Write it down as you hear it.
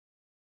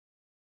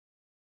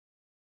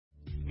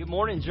Good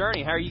morning,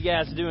 Journey. How are you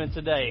guys doing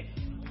today?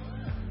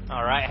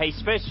 All right. Hey,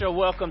 special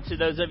welcome to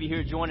those of you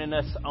who are joining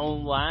us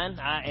online.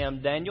 I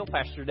am Daniel,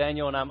 Pastor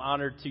Daniel, and I'm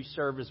honored to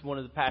serve as one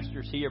of the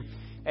pastors here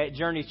at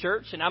Journey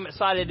Church. And I'm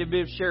excited to be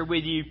able to share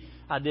with you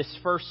this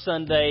first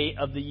Sunday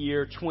of the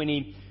year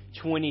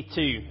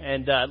 2022.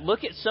 And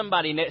look at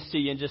somebody next to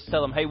you and just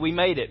tell them, hey, we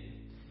made it.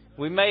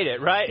 We made it,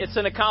 right? It's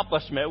an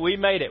accomplishment. We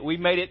made it. We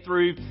made it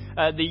through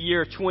the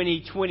year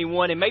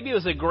 2021. And maybe it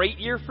was a great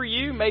year for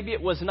you. Maybe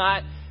it was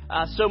not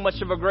so much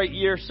of a great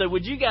year. So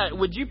would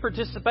you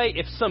participate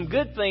if some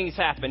good things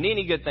happened?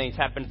 Any good things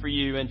happened for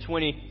you in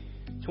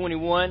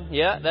 2021?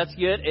 Yeah, that's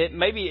good.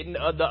 Maybe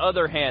the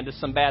other hand, if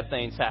some bad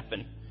things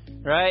happen,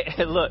 right?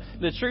 Look,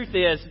 the truth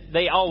is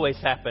they always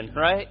happen,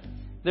 right?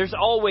 There's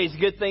always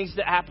good things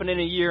that happen in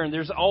a year, and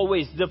there's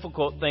always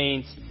difficult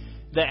things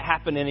that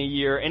happen in a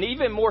year. And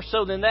even more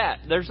so than that,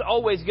 there's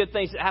always good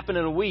things that happen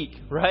in a week,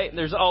 right?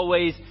 There's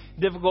always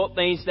difficult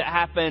things that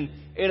happen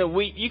in a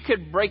week. You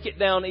could break it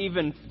down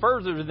even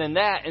further than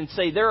that and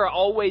say there are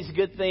always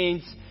good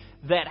things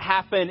that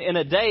happen in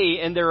a day,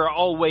 and there are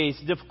always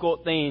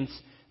difficult things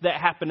that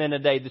happen in a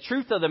day. The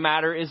truth of the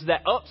matter is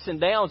that ups and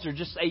downs are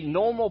just a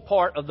normal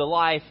part of the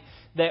life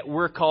that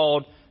we're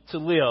called to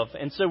live.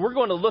 And so we're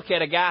going to look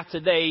at a guy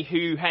today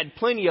who had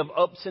plenty of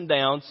ups and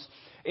downs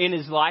in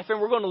his life, and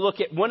we're going to look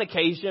at one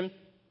occasion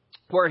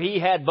where he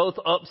had both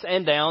ups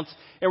and downs,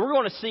 and we're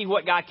going to see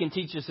what God can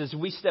teach us as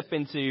we step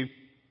into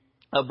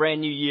a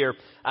brand new year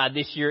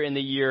this year in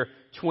the year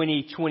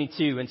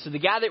 2022. And so the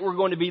guy that we're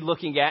going to be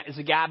looking at is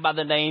a guy by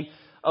the name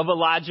of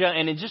Elijah,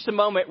 and in just a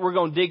moment we're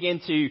going to dig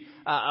into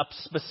a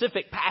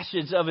specific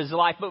passage of his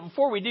life. But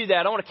before we do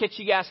that, I want to catch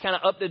you guys kind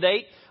of up to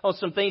date on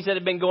some things that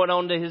have been going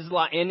on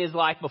in his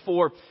life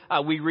before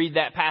we read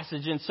that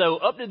passage. And so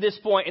up to this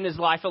point in his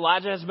life,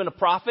 Elijah has been a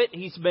prophet.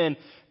 He's been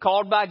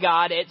called by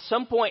God. At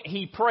some point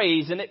he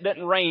prays and it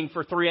doesn't rain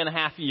for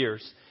 3.5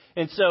 years.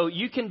 And so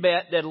you can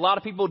bet that a lot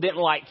of people didn't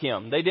like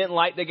him. They didn't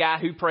like the guy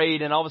who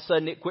prayed, and all of a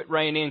sudden it quit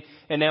raining,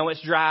 and now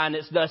it's dry and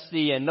it's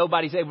dusty, and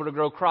nobody's able to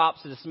grow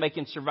crops, and it's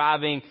making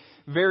surviving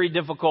very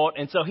difficult.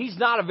 And so he's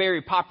not a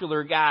very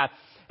popular guy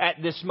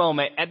at this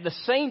moment. At the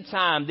same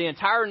time, the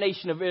entire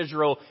nation of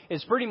Israel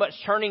is pretty much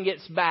turning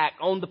its back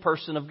on the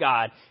person of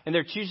God, and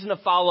they're choosing to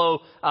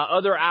follow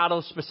other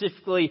idols,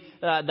 specifically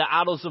the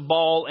idols of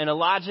Baal. And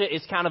Elijah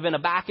is kind of in a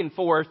back and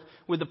forth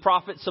with the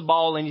prophets of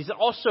Baal, and he's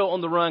also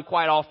on the run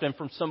quite often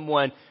from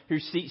someone who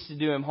seeks to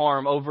do him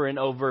harm over and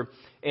over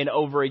and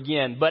over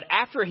again. But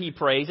after he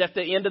prays, at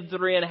the end of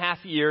 3.5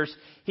 years,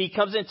 he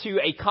comes into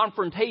a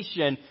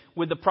confrontation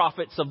with the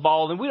prophets of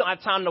Baal. And we don't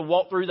have time to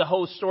walk through the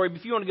whole story, but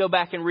if you want to go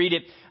back and read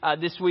it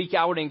this week,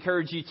 I would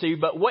encourage you to.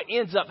 But what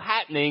ends up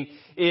happening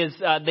is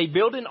they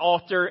build an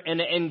altar,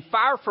 and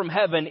fire from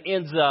heaven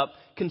ends up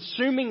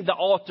consuming the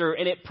altar,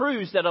 and it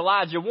proves that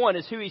Elijah, one,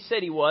 is who he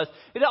said he was.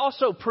 It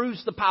also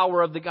proves the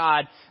power of the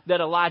God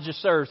that Elijah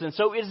serves. And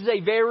so it is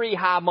a very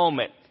high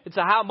moment. It's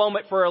a high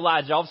moment for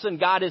Elijah. All of a sudden,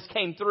 God has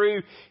came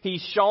through.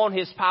 He's shown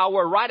his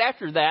power. Right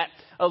after that,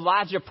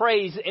 Elijah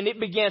prays, and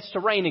it begins to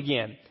rain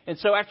again. And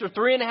so after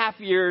 3.5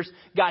 years,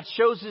 God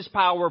shows his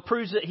power,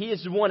 proves that he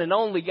is the one and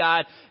only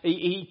God.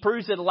 He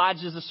proves that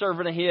Elijah is a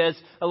servant of his.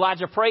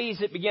 Elijah prays,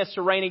 it begins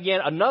to rain again.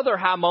 Another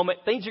high moment.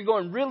 Things are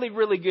going really,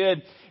 really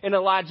good in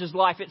Elijah's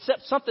life,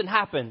 except something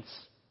happens.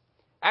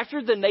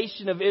 After the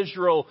nation of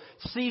Israel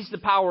sees the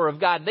power of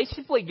God, they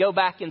simply go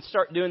back and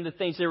start doing the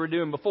things they were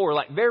doing before,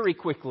 like very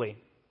quickly.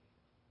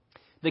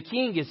 The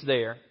king is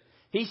there.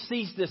 He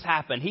sees this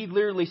happen. He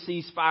literally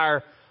sees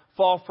fire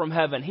fall from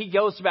heaven. He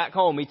goes back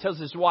home. He tells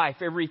his wife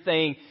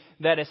everything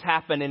that has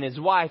happened. And his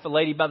wife, a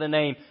lady by the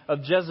name of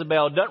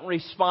Jezebel, doesn't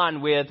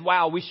respond with,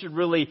 wow, we should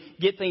really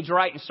get things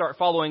right and start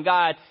following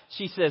God.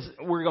 She says,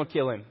 we're going to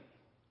kill him.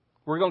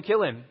 We're going to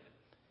kill him.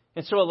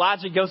 And so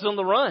Elijah goes on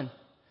the run.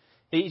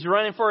 He's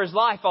running for his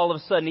life all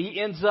of a sudden.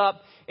 He ends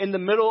up in the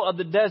middle of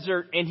the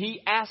desert, and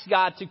he asks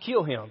God to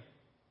kill him.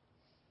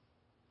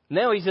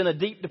 Now he's in a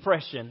deep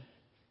depression.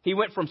 He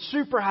went from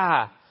super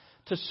high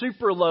to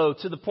super low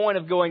to the point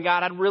of going,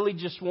 God, I really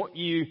just want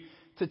you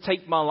to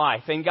take my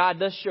life. And God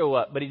does show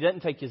up, but he doesn't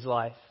take his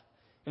life.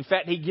 In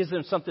fact, he gives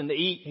him something to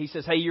eat. He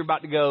says, hey, you're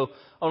about to go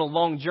on a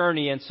long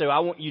journey, and so I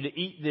want you to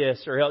eat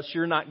this or else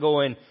you're not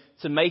going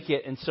to make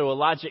it. And so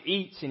Elijah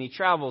eats, and he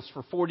travels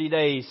for 40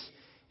 days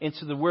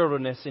into the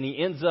wilderness, and he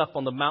ends up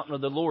on the mountain of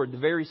the Lord, the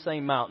very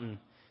same mountain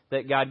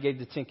that God gave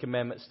the 10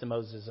 Commandments to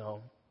Moses on.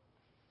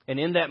 And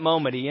in that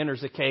moment, he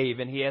enters a cave,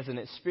 and he has an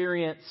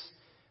experience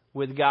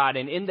with God.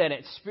 And in that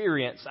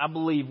experience, I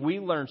believe we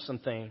learn some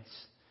things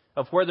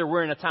of whether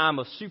we're in a time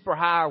of super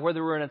high or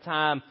whether we're in a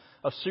time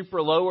of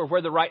super low, or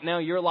whether right now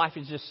your life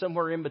is just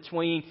somewhere in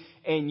between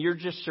and you're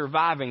just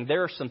surviving.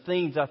 There are some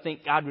things I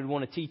think God would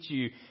want to teach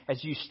you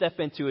as you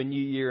step into a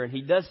new year. And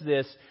he does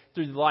this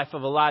through the life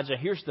of Elijah.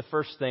 Here's the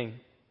first thing.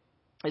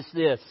 It's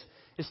this.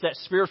 It's that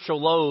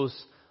spiritual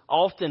lows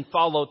often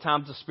follow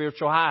times of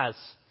spiritual highs.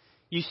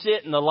 You see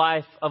it in the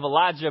life of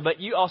Elijah,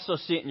 but you also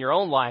see it in your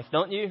own life,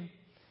 don't you?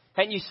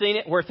 Hadn't you seen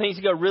it where things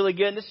go really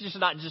good? And this is just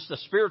not just a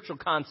spiritual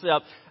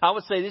concept. I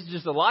would say this is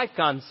just a life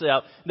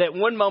concept. That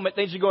one moment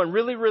things are going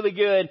really, really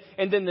good.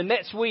 And then the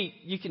next week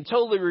you can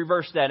totally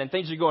reverse that and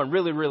things are going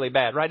really, really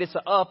bad, right? It's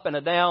an up and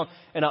a down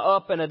and an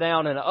up and a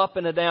down and an up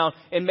and a down.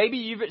 And maybe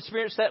you've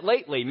experienced that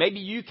lately. Maybe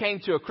you came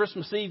to a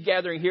Christmas Eve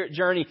gathering here at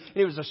Journey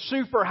and it was a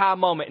super high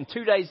moment. And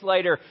 2 days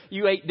later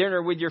you ate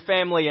dinner with your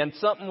family and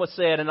something was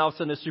said and all of a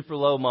sudden a super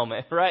low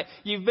moment, right?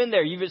 You've been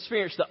there. You've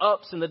experienced the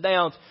ups and the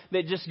downs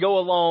that just go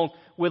along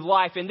with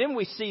life. And then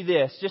we see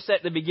this, just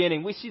at the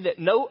beginning, we see that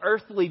no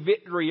earthly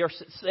victory or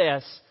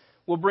success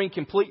will bring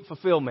complete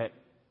fulfillment.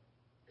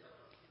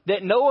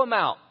 That no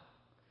amount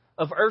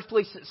of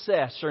earthly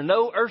success or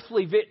no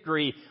earthly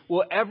victory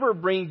will ever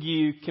bring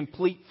you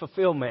complete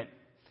fulfillment.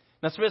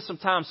 Now, I spent some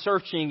time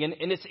searching,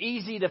 and it's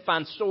easy to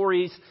find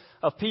stories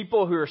of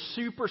people who are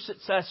super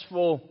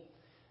successful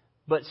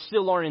but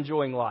still aren't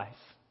enjoying life.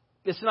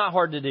 It's not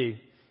hard to do.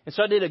 And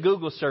so I did a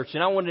Google search,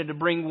 and I wanted to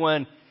bring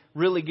one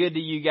really good to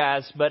you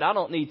guys, but I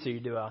don't need to,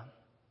 do I?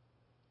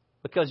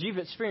 Because you've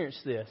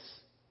experienced this.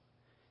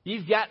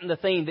 You've gotten the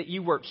thing that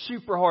you worked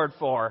super hard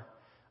for,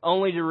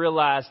 only to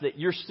realize that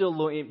you're still a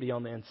little empty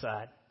on the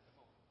inside.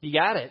 You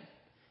got it.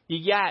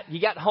 You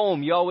got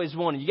home you always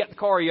wanted. You got the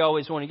car you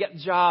always wanted. You got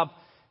the job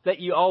that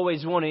you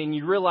always wanted, and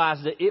you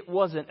realize that it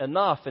wasn't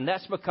enough. And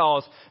that's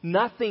because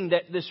nothing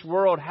that this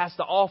world has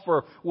to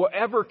offer will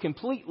ever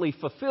completely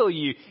fulfill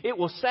you. It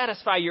will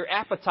satisfy your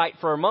appetite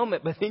for a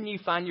moment, but then you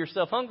find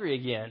yourself hungry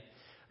again.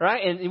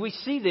 Right? And we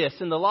see this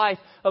in the life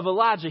of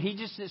Elijah. He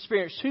just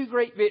experienced 2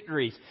 great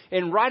victories.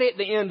 And right at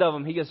the end of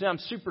them, he goes, I'm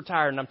super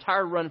tired and I'm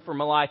tired of running for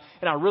my life.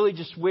 And I really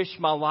just wish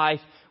my life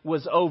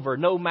was over.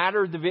 No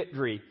matter the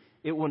victory,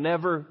 it will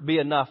never be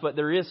enough. But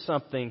there is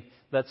something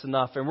that's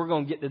enough. And we're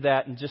going to get to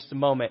that in just a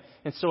moment.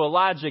 And so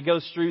Elijah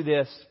goes through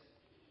this.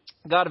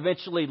 God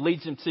eventually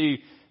leads him to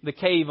the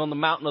cave on the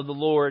mountain of the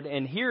Lord.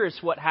 And here is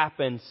what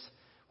happens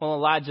when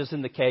Elijah's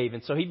in the cave.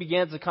 And so he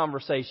begins a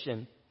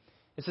conversation.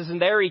 It says,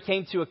 and there he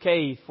came to a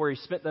cave where he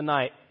spent the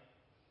night.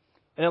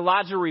 And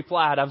Elijah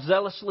replied, I've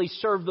zealously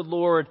served the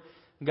Lord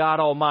God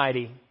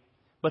Almighty.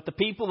 But the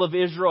people of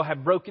Israel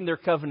have broken their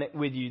covenant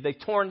with you. They've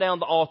torn down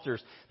the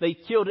altars. They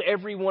killed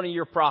every one of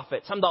your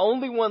prophets. I'm the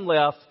only one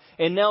left,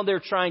 and now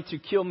they're trying to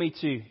kill me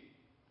too.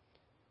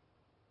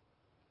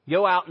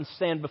 Go out and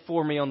stand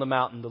before me on the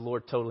mountain, the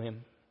Lord told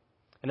him.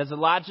 And as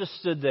Elijah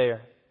stood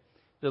there,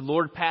 the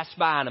Lord passed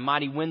by and a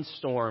mighty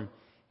windstorm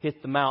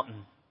hit the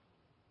mountain.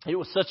 It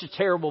was such a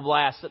terrible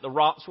blast that the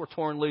rocks were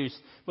torn loose,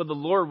 but the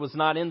Lord was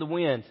not in the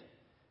wind.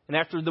 And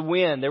after the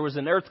wind, there was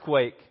an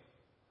earthquake,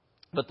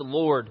 but the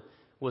Lord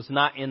was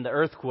not in the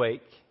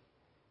earthquake.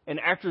 And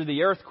after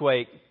the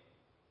earthquake,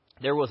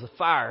 there was a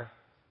fire,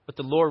 but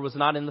the Lord was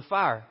not in the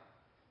fire.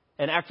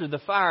 And after the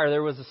fire,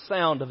 there was a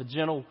sound of a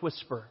gentle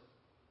whisper.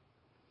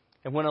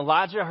 And when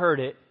Elijah heard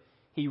it,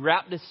 he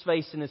wrapped his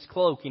face in his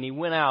cloak and he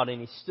went out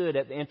and he stood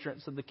at the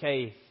entrance of the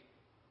cave.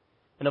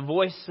 And a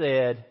voice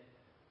said,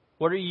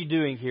 what are you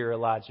doing here,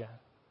 Elijah?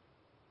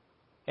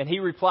 And he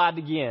replied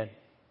again,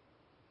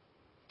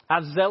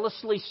 I've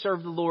zealously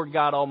served the Lord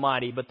God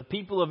Almighty, but the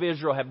people of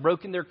Israel have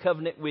broken their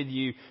covenant with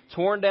you,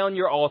 torn down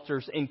your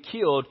altars, and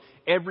killed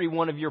every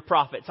one of your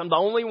prophets. I'm the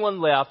only one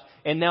left,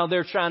 and now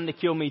they're trying to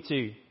kill me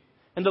too.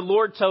 And the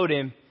Lord told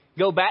him,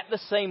 go back the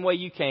same way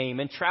you came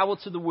and travel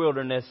to the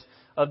wilderness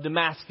of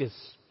Damascus.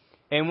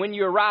 And when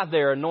you arrive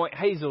there, anoint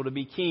Hazael to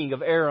be king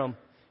of Aram.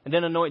 And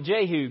then anoint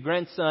Jehu,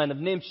 grandson of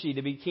Nimshi,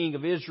 to be king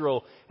of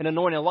Israel. And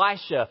anoint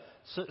Elisha,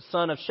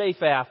 son of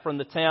Shaphat, from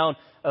the town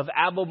of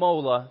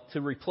Abel-Molah,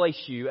 to replace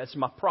you as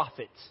my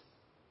prophet.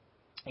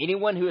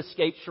 Anyone who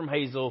escapes from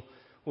Hazael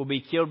will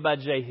be killed by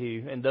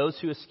Jehu. And those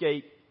who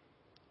escape,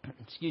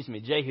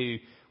 Jehu,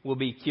 will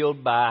be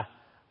killed by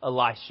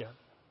Elisha.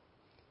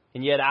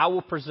 And yet I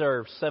will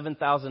preserve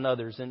 7,000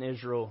 others in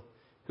Israel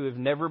who have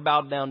never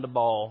bowed down to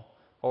Baal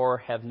or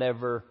have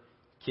never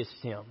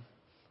kissed him.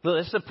 Well,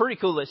 it's a pretty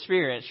cool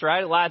experience,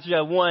 right?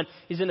 Elijah, one,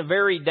 he's in a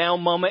very down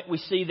moment. We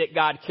see that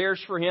God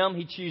cares for him.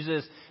 He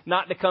chooses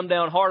not to come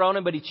down hard on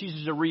him, but he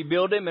chooses to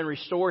rebuild him and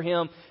restore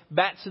him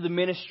back to the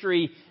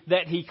ministry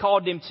that he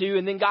called him to.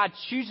 And then God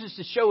chooses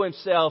to show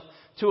himself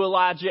to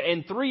Elijah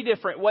in 3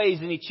 different ways,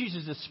 and he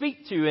chooses to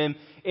speak to him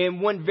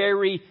in one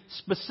very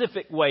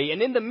specific way.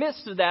 And in the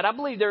midst of that, I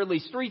believe there are at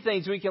least 3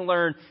 things we can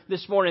learn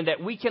this morning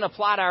that we can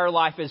apply to our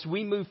life as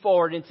we move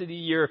forward into the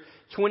year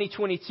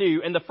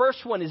 2022. And the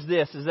first one is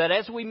this, is that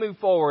as we move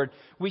forward,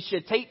 we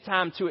should take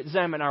time to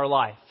examine our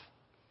life.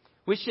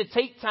 We should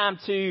take time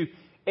to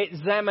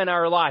examine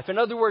our life. In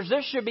other words,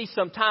 there should be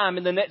some time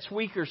in the next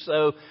week or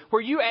so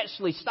where you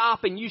actually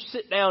stop and you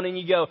sit down and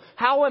you go,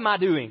 how am I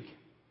doing?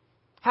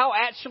 How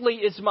actually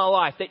is my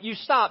life? That you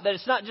stop, that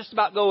it's not just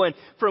about going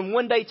from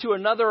one day to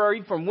another or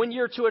even from one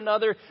year to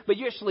another, but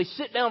you actually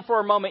sit down for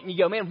a moment and you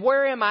go, man,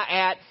 where am I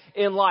at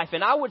in life?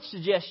 And I would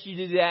suggest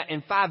you do that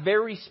in 5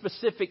 very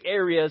specific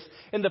areas.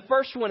 And the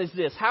first one is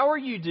this: how are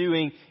you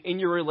doing in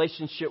your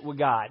relationship with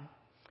God?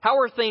 How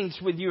are things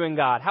with you and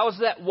God? How is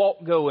that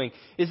walk going?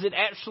 Is it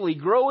actually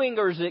growing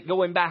or is it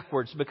going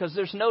backwards? Because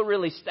there's no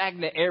really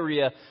stagnant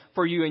area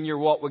for you in your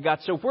walk with God.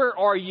 So where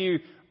are you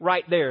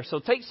right there?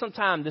 So take some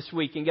time this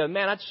week and go,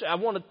 man, I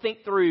want to think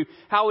through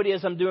how it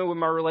is I'm doing with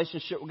my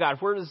relationship with God.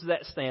 Where does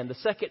that stand? The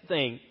second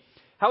thing,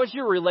 how is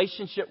your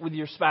relationship with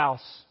your spouse?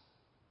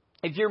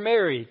 If you're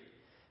married,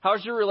 how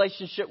is your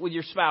relationship with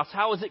your spouse?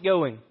 How is it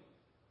going?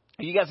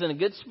 Are you guys in a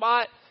good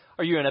spot?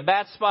 Are you in a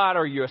bad spot?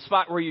 Are you a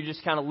spot where you're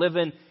just kind of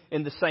living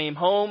in the same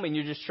home and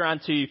you're just trying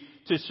to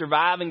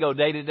survive and go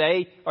day to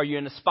day? Are you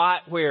in a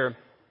spot where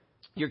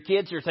your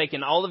kids are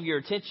taking all of your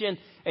attention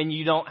and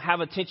you don't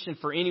have attention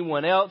for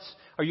anyone else?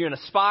 Are you in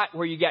a spot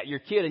where you got your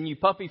kid a new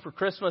puppy for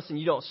Christmas and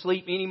you don't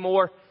sleep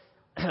anymore?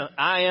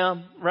 I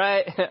am,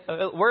 right?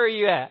 Where are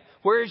you at?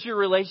 Where is your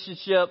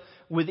relationship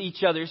with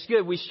each other? It's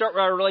good. We start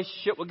with our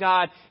relationship with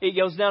God. It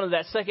goes down to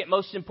that second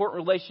most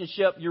important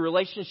relationship, your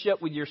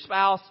relationship with your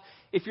spouse.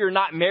 If you're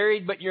not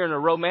married, but you're in a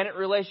romantic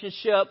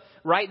relationship,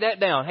 write that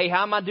down. Hey,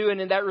 how am I doing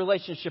in that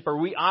relationship? Are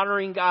we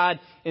honoring God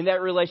in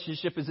that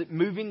relationship? Is it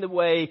moving the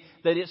way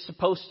that it's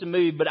supposed to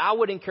move? But I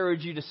would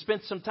encourage you to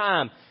spend some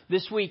time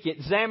this week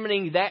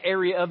examining that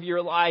area of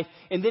your life.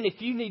 And then if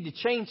you need to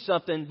change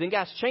something, then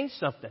guys, change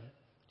something.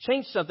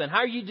 Change something. How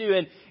are you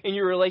doing in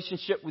your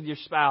relationship with your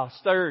spouse?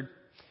 Third,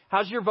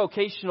 how's your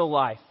vocational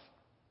life?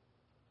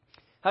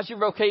 How's your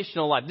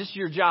vocational life? This is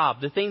your job,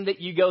 the thing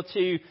that you go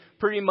to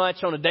pretty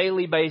much on a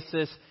daily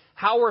basis.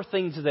 How are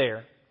things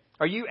there?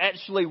 Are you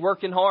actually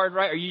working hard,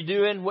 right? Are you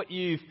doing what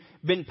you've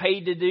been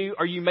paid to do?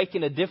 Are you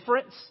making a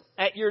difference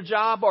at your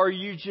job, or are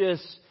you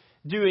just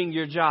doing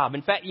your job?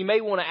 In fact, you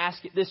may want to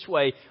ask it this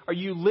way. Are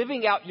you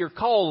living out your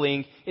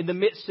calling in the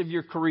midst of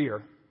your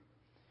career?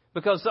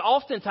 Because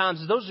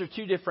oftentimes those are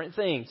two different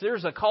things.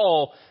 There's a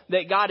call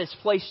that God has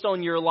placed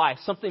on your life,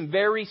 something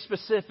very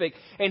specific,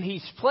 and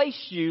He's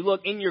placed you, look,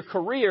 in your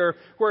career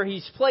where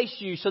He's placed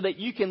you so that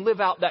you can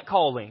live out that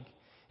calling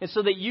and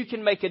so that you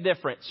can make a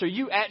difference. So are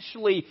you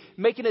actually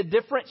making a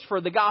difference for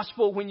the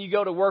gospel when you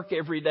go to work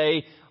every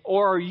day,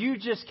 or are you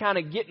just kind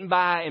of getting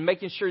by and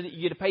making sure that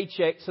you get a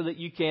paycheck so that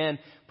you can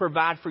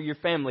provide for your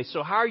family?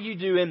 So how are you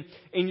doing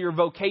in your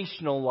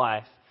vocational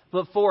life?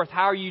 But fourth,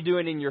 how are you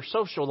doing in your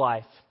social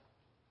life?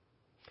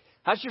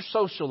 How's your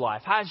social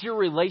life? How's your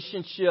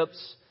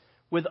relationships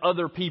with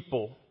other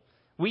people?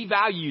 We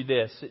value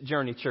this at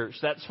Journey Church.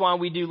 That's why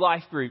we do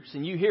life groups.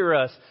 And you hear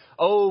us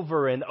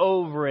over and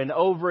over and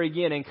over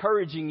again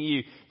encouraging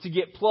you to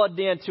get plugged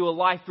into a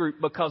life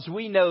group, because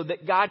we know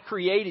that God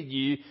created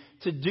you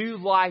to do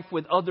life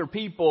with other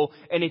people.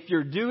 And if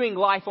you're doing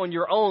life on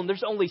your own,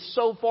 there's only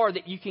so far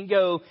that you can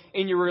go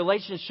in your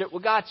relationship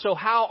with God. So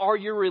how are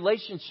your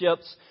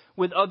relationships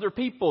with other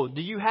people?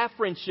 Do you have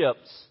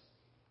friendships?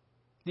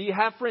 Do you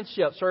have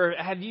friendships, or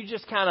have you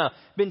just kind of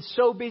been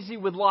so busy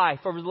with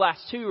life over the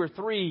last 2 or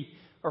 3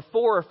 or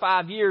 4 or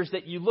 5 years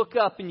that you look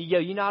up and you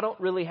go, I don't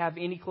really have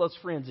any close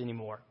friends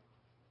anymore.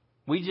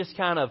 We just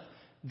kind of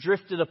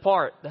drifted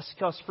apart. That's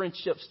because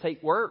friendships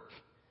take work.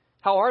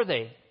 How are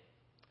they?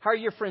 How are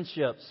your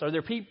friendships? Are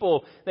there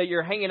people that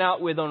you're hanging out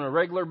with on a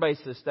regular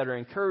basis that are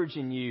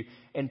encouraging you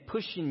and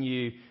pushing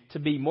you to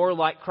be more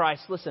like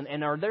Christ? Listen,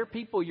 and are there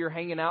people you're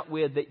hanging out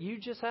with that you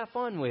just have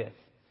fun with?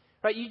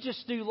 Right? You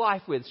just do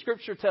life with.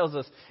 Scripture tells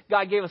us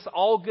God gave us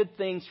all good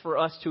things for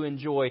us to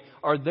enjoy.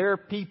 Are there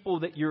people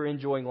that you're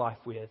enjoying life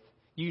with?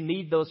 You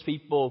need those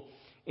people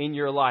in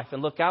your life.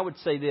 And look, I would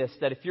say this,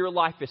 that if your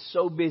life is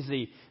so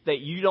busy that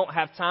you don't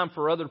have time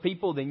for other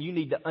people, then you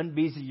need to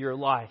unbusy your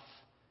life.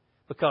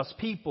 Because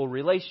people,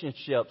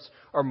 relationships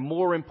are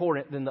more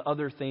important than the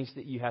other things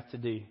that you have to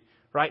do.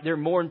 Right? They're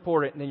more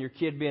important than your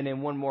kid being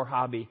in one more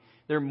hobby.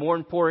 They're more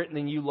important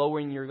than you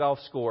lowering your golf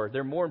score.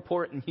 They're more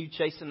important than you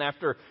chasing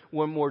after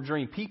one more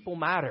dream. People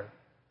matter.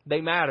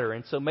 They matter.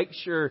 And so make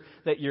sure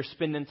that you're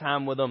spending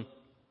time with them.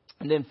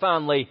 And then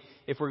finally,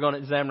 if we're going to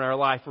examine our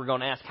life, we're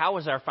going to ask, how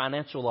is our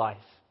financial life?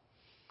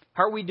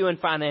 How are we doing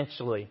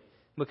financially?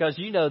 Because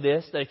you know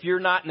this, that if you're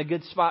not in a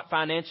good spot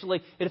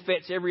financially, it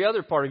affects every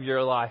other part of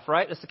your life,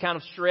 right? That's the kind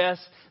of stress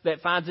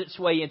that finds its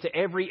way into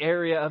every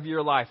area of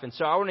your life. And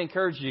so I want to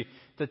encourage you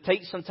to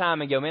take some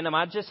time and go, man, am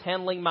I just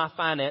handling my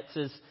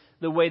finances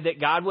the way that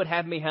God would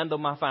have me handle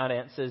my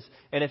finances?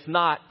 And if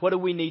not, what do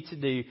we need to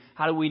do?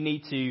 How do we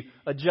need to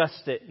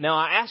adjust it? Now,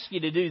 I ask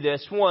you to do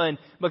this, one,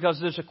 because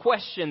there's a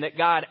question that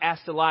God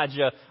asked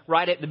Elijah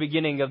right at the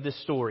beginning of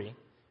this story.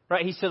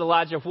 Right? He said,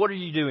 Elijah, what are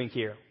you doing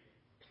here?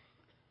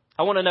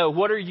 I want to know,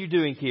 what are you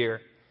doing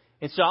here?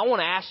 And so I want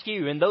to ask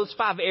you, in those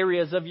 5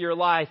 areas of your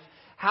life,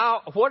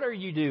 what are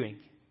you doing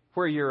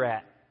where you're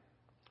at?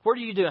 What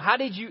are you doing? How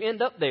did you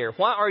end up there?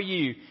 Why are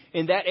you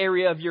in that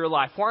area of your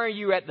life? Why are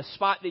you at the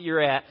spot that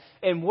you're at?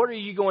 And what are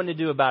you going to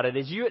do about it?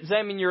 As you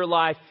examine your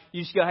life,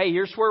 you just go, hey,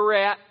 here's where we're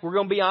at. We're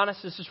going to be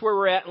honest. This is where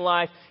we're at in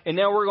life. And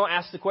now we're going to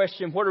ask the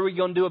question, what are we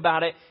going to do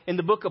about it? In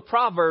the book of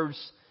Proverbs,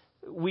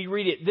 we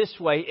read it this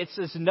way. It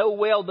says, know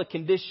well the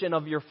condition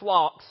of your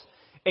flocks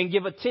and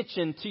give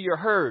attention to your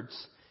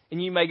herds.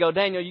 And you may go,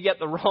 Daniel, you got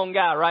the wrong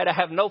guy, right? I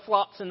have no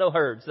flocks and no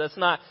herds.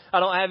 I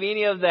don't have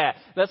any of that.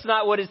 That's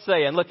not what it's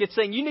saying. Look, it's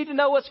saying you need to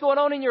know what's going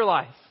on in your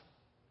life.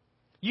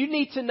 You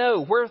need to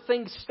know where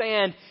things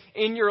stand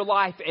in your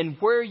life and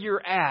where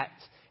you're at.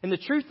 And the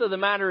truth of the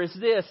matter is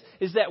this,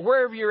 is that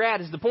wherever you're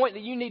at is the point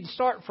that you need to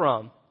start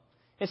from.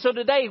 And so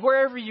today,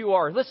 wherever you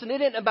are, listen,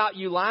 it isn't about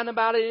you lying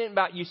about it. It isn't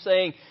about you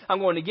saying, I'm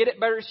going to get it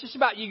better. It's just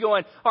about you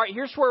going, all right,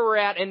 here's where we're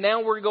at, and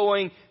now we're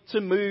going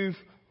to move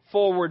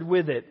forward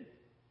with it.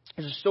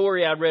 There's a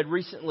story I read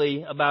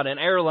recently about an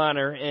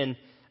airliner in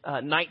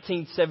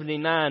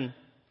 1979.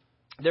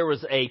 There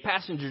was a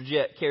passenger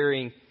jet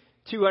carrying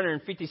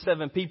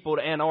 257 people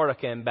to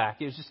Antarctica and back.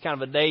 It was just kind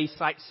of a day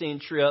sightseeing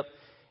trip.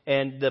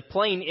 And the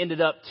plane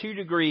ended up 2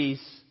 degrees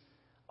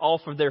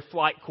off of their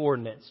flight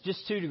coordinates,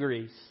 just 2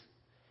 degrees.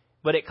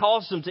 But it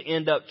caused them to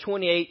end up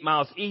 28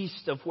 miles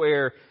east of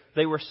where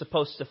they were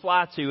supposed to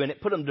fly to. And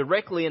it put them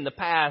directly in the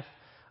path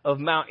of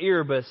Mount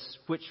Erebus,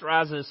 which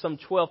rises some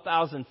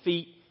 12,000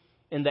 feet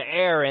in the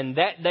air. And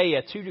that day,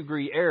 a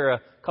 2-degree error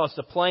caused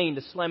the plane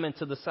to slam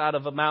into the side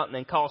of a mountain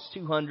and cost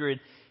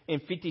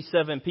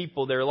 257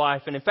 people their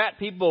life. And in fact,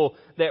 people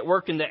that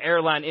work in the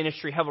airline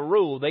industry have a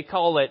rule. They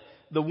call it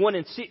the 1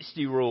 in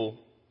 60 rule.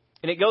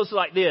 And it goes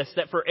like this,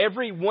 that for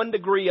every 1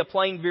 degree a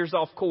plane veers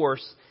off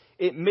course,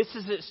 it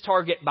misses its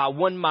target by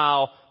 1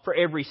 mile for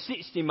every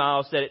 60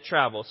 miles that it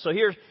travels. So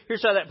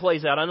here's how that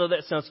plays out. I know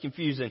that sounds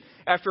confusing.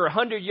 After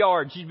 100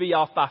 yards, you'd be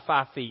off by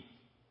 5 feet.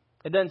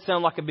 It doesn't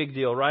sound like a big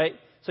deal, right?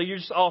 So you're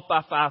just off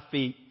by 5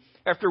 feet.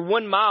 After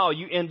 1 mile,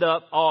 you end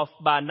up off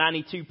by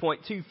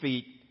 92.2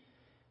 feet.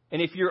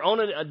 And if you're on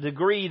a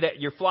degree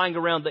that you're flying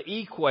around the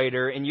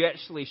equator and you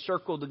actually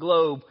circle the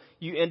globe,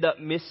 you end up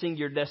missing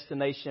your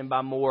destination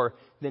by more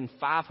than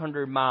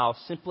 500 miles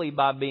simply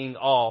by being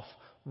off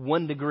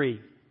 1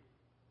 degree.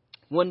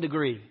 1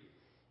 degree.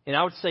 And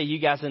I would say you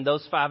guys in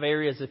those 5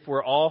 areas, if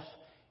we're off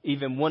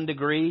even 1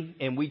 degree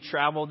and we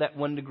travel that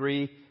 1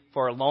 degree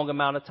for a long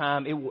amount of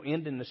time, it will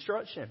end in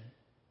destruction.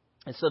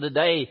 And so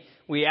today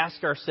we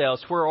ask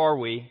ourselves, where are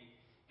we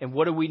and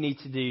what do we need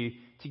to do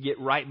to get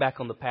right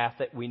back on the path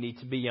that we need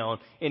to be on?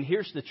 And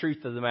here's the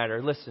truth of the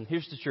matter. Listen,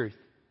 here's the truth.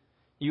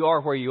 You are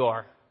where you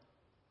are.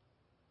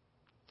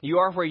 You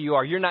are where you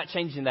are. You're not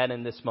changing that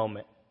in this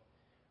moment.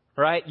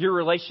 Right? Your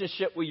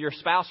relationship with your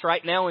spouse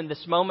right now in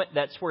this moment,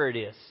 that's where it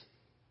is.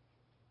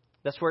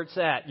 That's where it's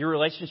at. Your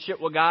relationship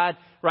with God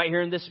right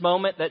here in this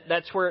moment,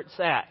 that's where it's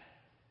at.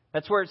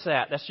 That's where it's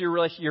at. That's your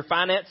relationship. Your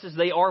finances,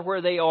 they are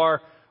where they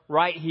are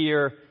right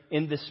here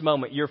in this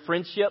moment. Your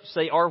friendships,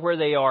 they are where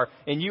they are.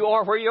 And you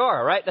are where you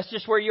are, right? That's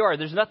just where you are.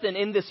 There's nothing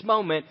in this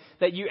moment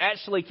that you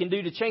actually can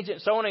do to change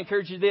it. So I want to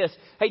encourage you this.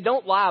 Hey,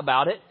 don't lie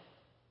about it.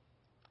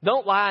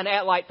 Don't lie and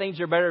act like things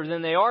are better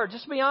than they are.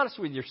 Just be honest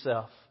with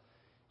yourself.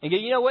 And go,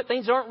 you know what?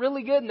 Things aren't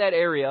really good in that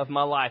area of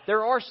my life.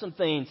 There are some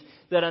things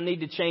that I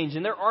need to change.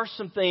 And there are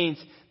some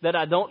things that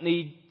I don't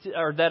need to,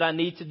 or that I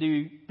need to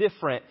do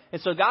different.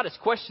 And so God is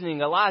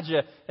questioning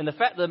Elijah. And the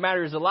fact of the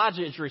matter is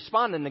Elijah is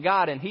responding to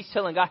God. And he's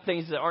telling God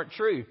things that aren't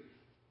true.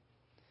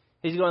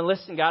 He's going,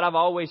 listen, God, I've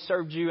always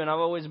served you and I've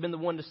always been the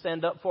one to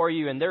stand up for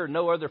you. And there are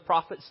no other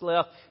prophets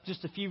left.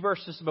 Just a few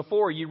verses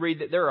before you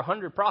read that there are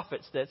 100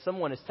 prophets that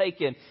someone has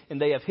taken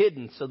and they have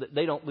hidden so that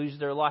they don't lose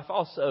their life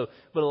also.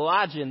 But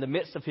Elijah, in the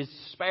midst of his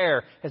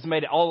despair, has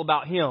made it all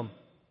about him.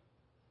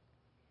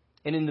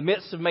 And in the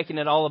midst of making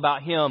it all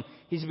about him,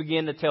 he's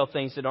beginning to tell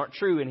things that aren't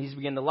true and he's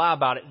beginning to lie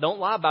about it. Don't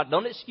lie about it.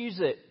 Don't excuse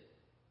it.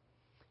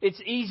 It's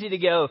easy to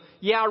go,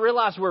 yeah, I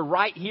realize we're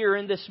right here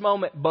in this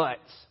moment, but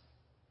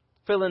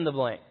fill in the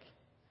blank.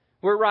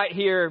 We're right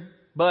here,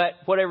 but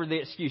whatever the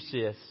excuse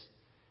is,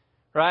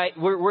 right?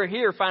 We're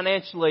here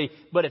financially,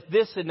 but if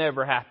this had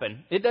never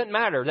happened, it doesn't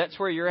matter. That's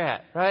where you're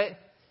at, right?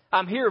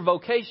 I'm here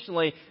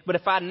vocationally, but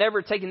if I'd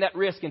never taken that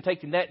risk and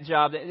taken that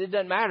job, it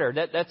doesn't matter.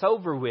 That's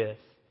over with.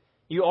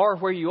 You are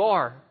where you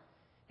are.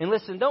 And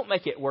listen, don't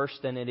make it worse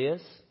than it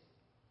is.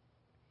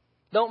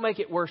 Don't make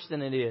it worse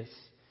than it is.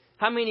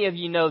 How many of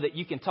you know that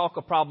you can talk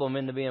a problem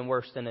into being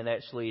worse than it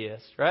actually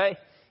is, right?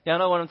 Y'all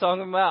know what I'm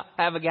talking about?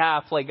 I have a guy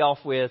I play golf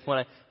with.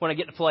 When I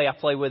get to play, I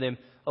play with him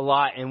a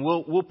lot, and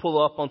we'll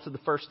pull up onto the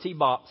first tee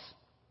box,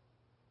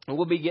 and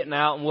we'll be getting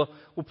out, and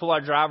we'll pull our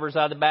drivers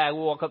out of the bag.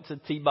 We'll walk up to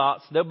the tee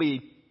box. There'll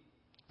be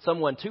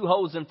someone 2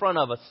 holes in front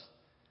of us,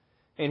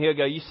 and he'll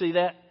go, "You see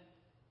that?"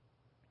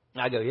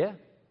 I go, "Yeah."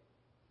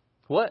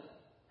 "What?"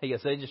 He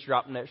goes, "They just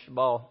dropped an extra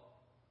ball.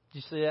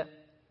 Did you see that?"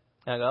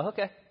 I go,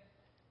 "Okay."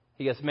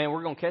 He goes, "Man,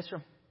 we're gonna catch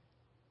them."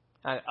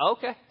 I go,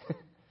 "Okay."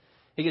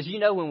 He goes, "You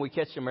know when we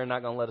catch them, they're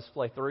not going to let us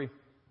play through.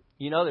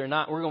 You know they're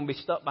not. We're going to be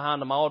stuck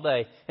behind them all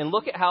day. And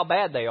look at how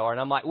bad they are."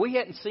 And I'm like, we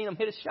hadn't seen them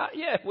hit a shot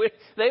yet.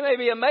 They may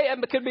be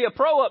could be a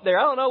pro up there.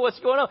 I don't know what's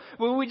going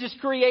on. We just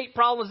create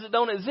problems that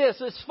don't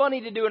exist. It's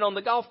funny to do it on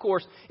the golf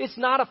course. It's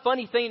not a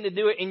funny thing to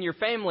do it in your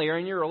family or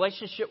in your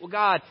relationship with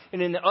God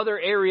and in the other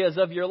areas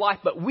of your life.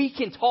 But we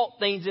can talk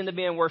things into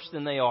being worse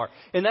than they are.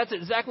 And that's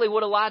exactly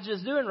what Elijah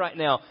is doing right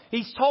now.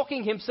 He's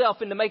talking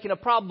himself into making a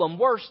problem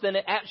worse than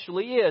it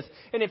actually is.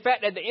 And in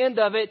fact, at the end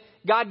of it,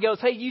 God goes,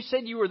 "Hey, you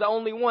said you were the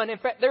only one. In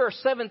fact, there are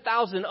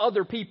 7,000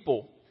 other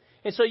people."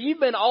 And so you've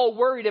been all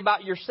worried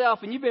about yourself,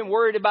 and you've been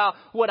worried about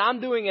what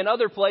I'm doing in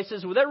other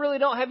places. Well, that really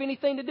don't have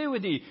anything to do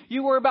with you.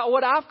 You worry about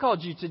what I've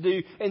called you to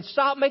do, and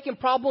stop making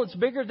problems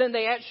bigger than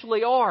they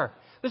actually are.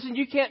 Listen,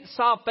 you can't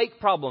solve fake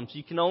problems.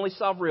 You can only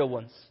solve real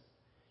ones.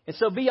 And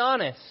so be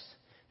honest.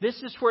 This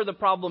is where the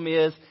problem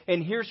is,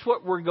 and here's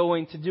what we're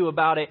going to do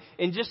about it.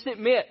 And just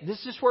admit,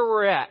 this is where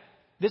we're at.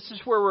 This is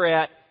where we're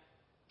at.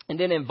 And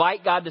then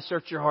invite God to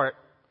search your heart.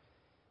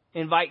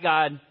 Invite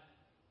God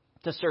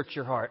to search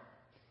your heart.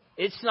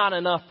 It's not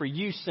enough for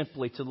you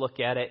simply to look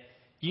at it.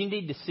 You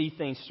need to see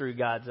things through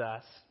God's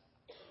eyes.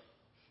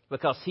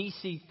 Because He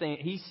sees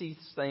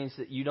things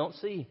that you don't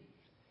see.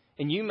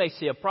 And you may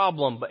see a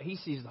problem, but He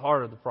sees the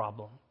heart of the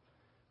problem.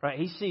 Right?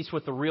 He sees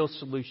what the real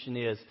solution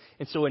is.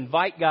 And so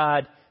invite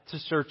God to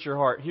search your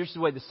heart. Here's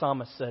the way the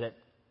psalmist said it.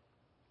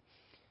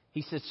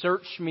 He said,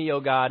 "Search me,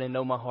 O God, and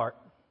know my heart.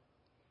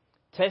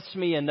 Test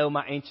me and know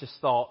my anxious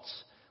thoughts.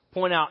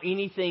 Point out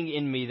anything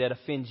in me that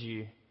offends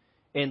you,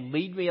 and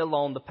lead me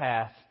along the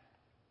path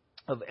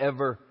of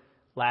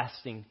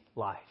everlasting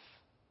life."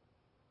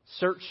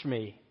 Search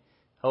me,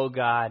 O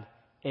God,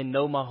 and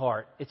know my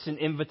heart. It's an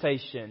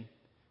invitation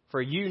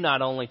for you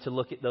not only to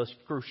look at those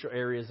crucial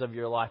areas of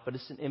your life, but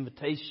it's an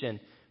invitation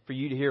for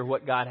you to hear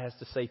what God has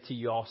to say to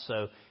you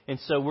also. And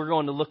so we're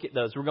going to look at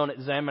those. We're going to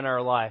examine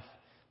our life.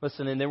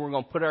 Listen, and then we're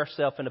going to put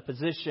ourselves in a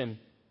position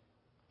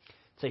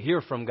to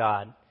hear from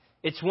God.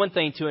 It's one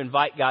thing to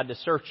invite God to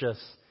search us.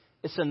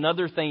 It's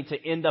another thing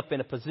to end up in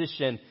a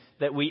position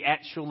that we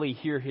actually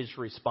hear His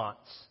response.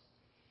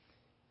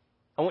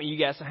 I want you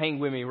guys to hang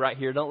with me right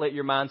here. Don't let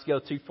your minds go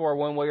too far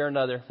one way or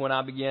another when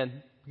I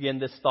begin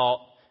this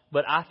thought.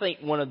 But I think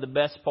one of the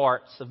best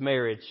parts of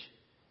marriage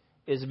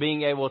is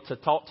being able to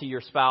talk to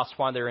your spouse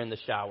while they're in the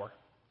shower.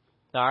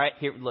 All right?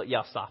 Here, look,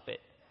 y'all stop it.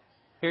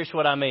 Here's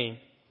what I mean.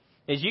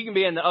 Is you can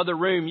be in the other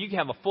room, you can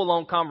have a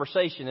full-on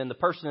conversation, and the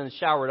person in the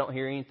shower don't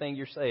hear anything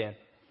you're saying.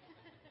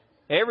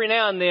 Every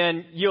now and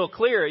then, you'll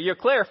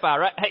clarify,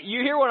 right? Hey,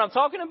 you hear what I'm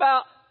talking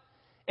about?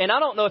 And I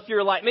don't know if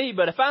you're like me,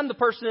 but if I'm the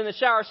person in the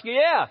shower, I say,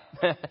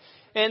 yeah.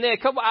 And then a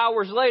couple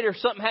hours later,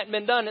 something hadn't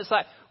been done. It's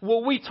like,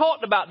 well, we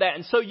talked about that.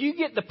 And so you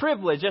get the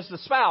privilege as the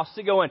spouse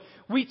to go in,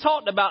 we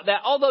talked about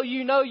that, although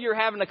you know you're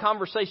having a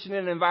conversation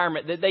in an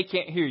environment that they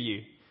can't hear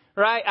you.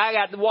 Right? I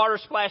got the water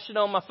splashing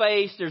on my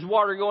face. There's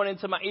water going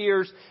into my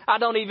ears. I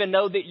don't even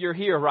know that you're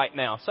here right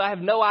now. So I have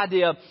no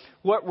idea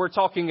what we're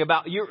talking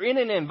about. You're in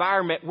an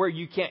environment where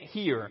you can't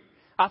hear.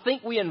 I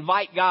think we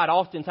invite God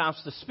oftentimes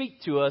to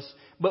speak to us,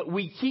 but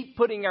we keep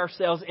putting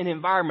ourselves in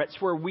environments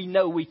where we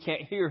know we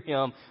can't hear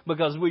Him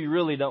because we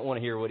really don't want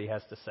to hear what He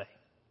has to say.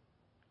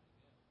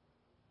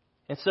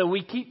 And so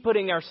we keep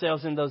putting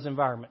ourselves in those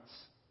environments.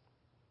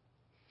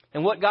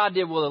 And what God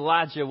did with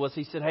Elijah was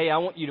He said, hey, I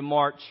want you to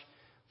march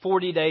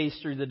 40 days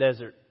through the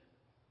desert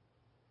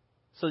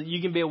so that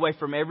you can be away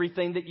from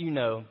everything that you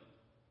know.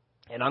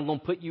 And I'm going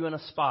to put you in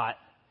a spot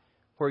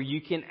where you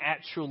can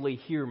actually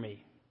hear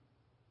me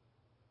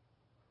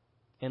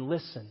and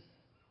listen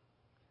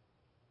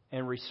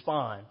and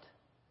respond.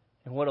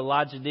 And what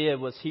Elijah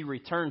did was he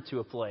returned to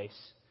a place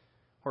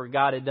where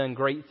God had done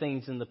great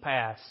things in the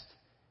past,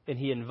 and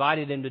He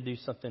invited him to do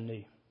something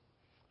new.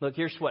 Look,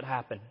 here's what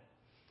happened.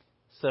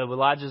 So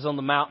Elijah's on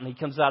the mountain. He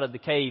comes out of the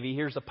cave. He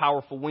hears a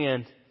powerful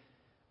wind.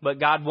 But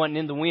God wasn't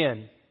in the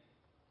wind.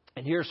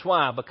 And here's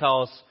why.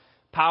 Because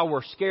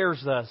power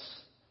scares us,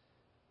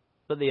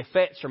 but the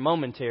effects are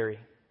momentary.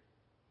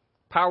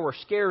 Power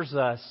scares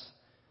us,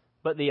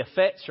 but the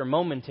effects are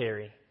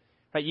momentary.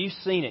 Right? You've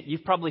seen it.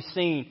 You've probably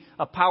seen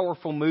a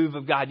powerful move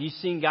of God. You've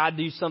seen God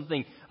do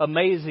something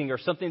amazing or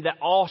something that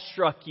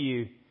awestruck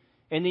you.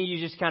 And then you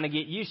just kind of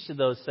get used to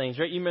those things,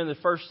 right? You remember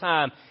the first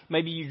time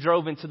maybe you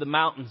drove into the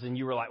mountains and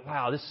you were like,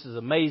 wow, this is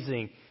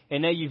amazing.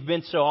 And now you've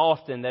been so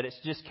often that it's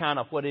just kind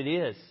of what it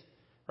is,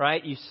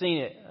 right? You've seen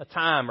it a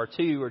time or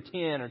 2 or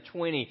 10 or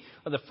 20,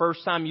 or the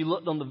first time you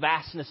looked on the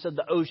vastness of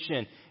the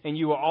ocean and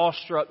you were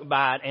awestruck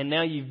by it. And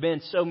now you've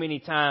been so many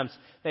times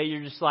that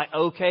you're just like,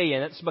 okay.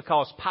 And it's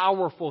because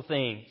powerful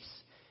things,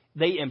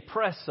 they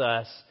impress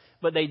us,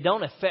 but they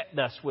don't affect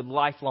us with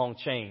lifelong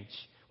change.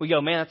 We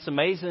go, man, that's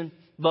amazing.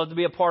 Love to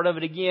be a part of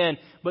it again,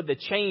 but the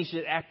change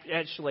that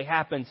actually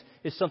happens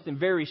is something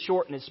very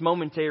short and it's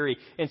momentary.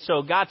 And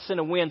so God sent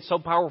a wind so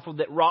powerful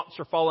that rocks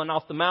are falling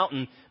off the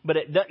mountain, but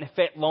it doesn't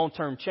affect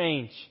long-term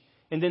change.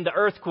 And then the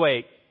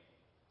earthquake.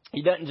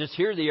 He doesn't just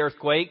hear the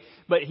earthquake,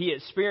 but he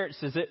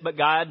experiences it, but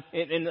God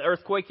in the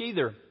earthquake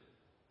either.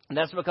 And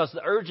that's because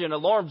the urgent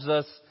alarms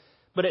us,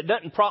 but it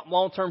doesn't prompt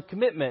long-term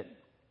commitment.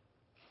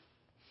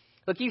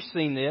 Look, you've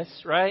seen this,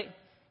 right?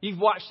 You've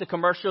watched the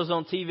commercials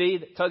on TV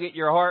that tug at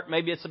your heart.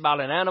 Maybe it's about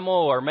an animal,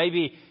 or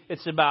maybe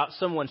it's about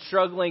someone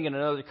struggling in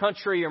another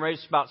country, or maybe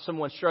it's about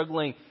someone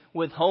struggling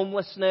with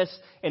homelessness,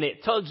 and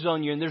it tugs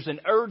on you, and there's an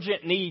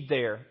urgent need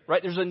there,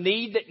 right? There's a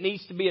need that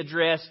needs to be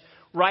addressed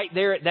right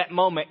there at that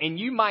moment, and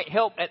you might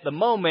help at the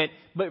moment,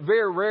 but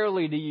very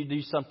rarely do you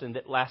do something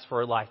that lasts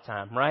for a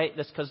lifetime, right?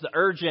 That's because the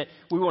urgent,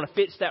 we want to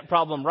fix that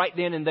problem right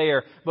then and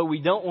there, but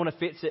we don't want to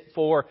fix it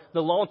for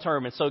the long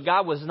term. And so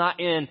God was not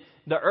in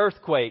the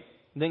earthquake.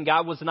 Then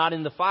God was not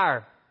in the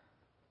fire.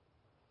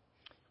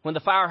 When the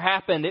fire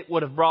happened, it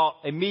would have brought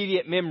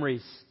immediate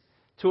memories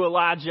to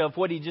Elijah of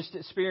what he just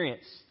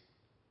experienced.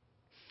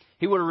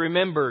 He would have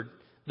remembered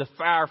the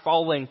fire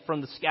falling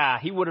from the sky.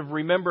 He would have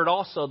remembered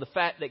also the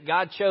fact that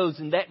God chose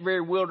in that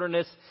very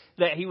wilderness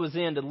that he was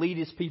in to lead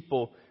his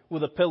people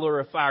with a pillar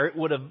of fire. It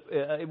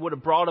would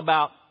have brought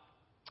about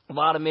a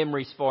lot of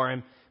memories for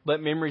him,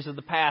 but memories of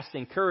the past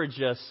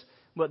encourage us,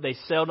 but they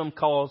seldom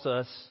cause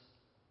us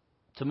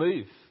to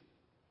move.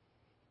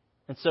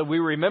 And so we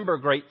remember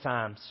great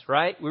times,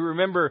 right? We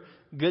remember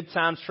good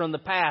times from the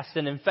past.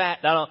 And in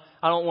fact, I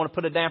don't want to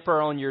put a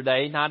damper on your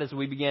day, not as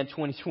we began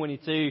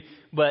 2022,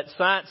 but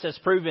science has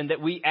proven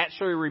that we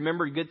actually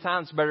remember good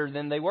times better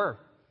than they were.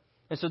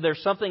 And so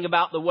there's something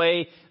about the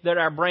way that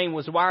our brain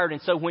was wired.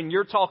 And so when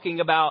you're talking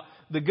about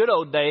the good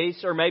old days,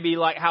 or maybe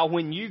like how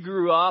when you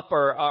grew up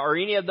or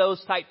any of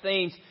those type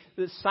things,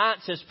 that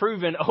science has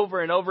proven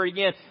over and over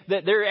again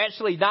that they're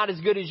actually not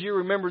as good as you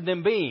remember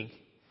them being.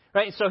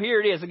 Right? So here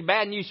it is.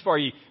 Bad news for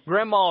you.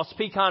 Grandma's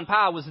pecan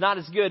pie was not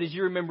as good as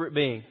you remember it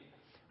being.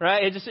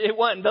 Right? It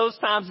wasn't. Those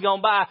times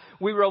gone by,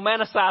 we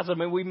romanticize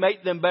them and we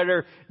make them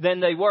better than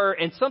they were.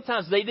 And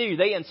sometimes they do.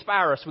 They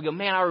inspire us. We go,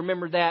 man, I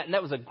remember that. And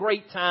that was a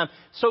great time.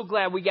 So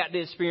glad we got to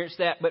experience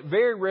that. But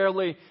very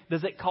rarely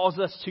does it cause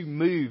us to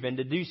move and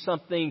to do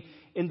something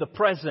in the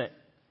present.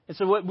 And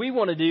so what we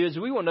want to do is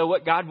we want to know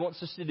what God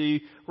wants us to do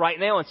right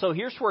now. And so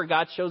here's where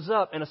God shows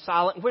up in a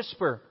silent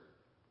whisper.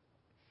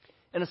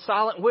 In a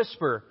silent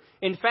whisper.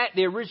 In fact,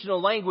 the original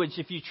language,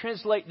 if you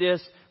translate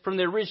this from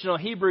the original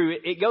Hebrew,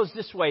 it goes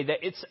this way,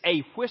 that it's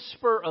a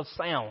whisper of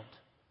sound.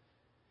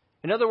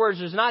 In other words,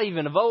 there's not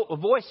even a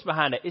voice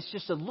behind it. It's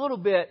just a little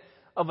bit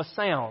of a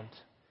sound.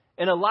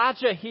 And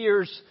Elijah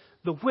hears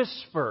the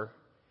whisper,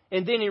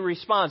 and then he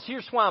responds.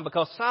 Here's why,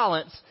 because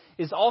silence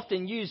is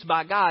often used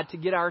by God to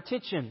get our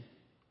attention.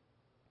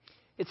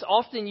 It's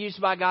often used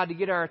by God to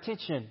get our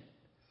attention.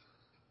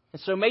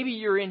 And so maybe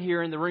you're in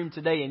here in the room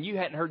today and you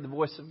hadn't heard the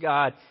voice of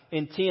God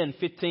in 10,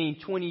 15,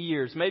 20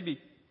 years. Maybe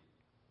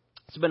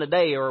it's been a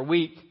day or a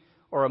week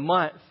or a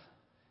month.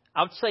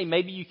 I would say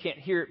maybe you can't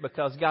hear it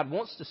because God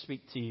wants to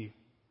speak to you.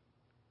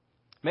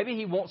 Maybe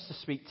He wants to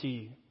speak to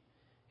you.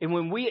 And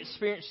when we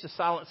experience the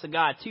silence of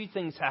God, two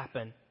things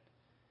happen.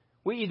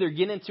 We either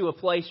get into a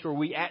place where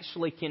we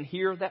actually can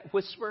hear that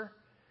whisper,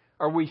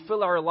 or we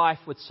fill our life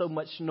with so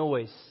much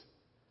noise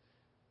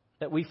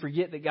that we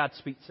forget that God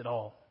speaks at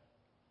all.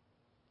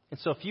 And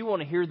so if you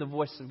want to hear the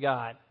voice of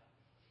God,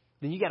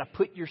 then you got to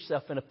put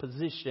yourself in a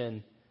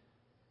position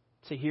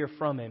to hear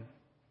from Him.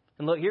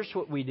 And look, here's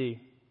what we do.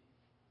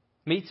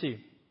 Me too.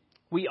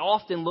 We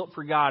often look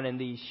for God in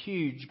these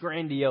huge,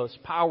 grandiose,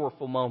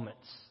 powerful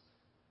moments.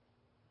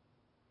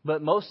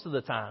 But most of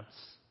the times,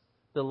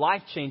 the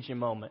life-changing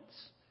moments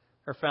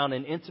are found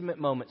in intimate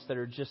moments that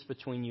are just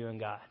between you and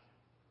God.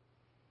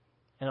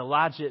 And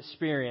Elijah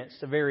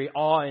experienced a very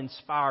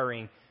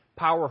awe-inspiring,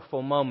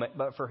 powerful moment,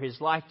 but for his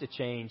life to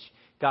change,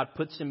 God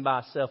puts him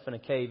by himself in a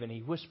cave and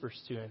He whispers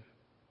to him.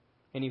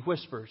 And He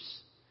whispers.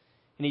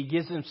 And He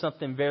gives him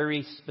something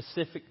very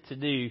specific to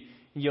do.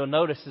 And you'll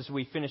notice as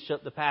we finish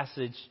up the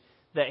passage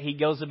that he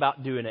goes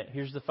about doing it.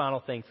 Here's the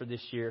final thing for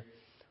this year.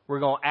 We're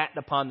going to act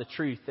upon the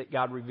truth that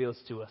God reveals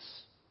to us.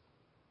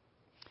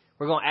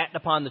 We're going to act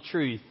upon the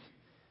truth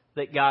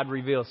that God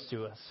reveals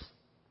to us.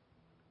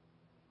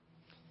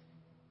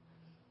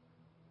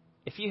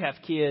 If you have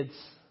kids,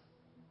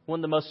 one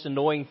of the most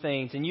annoying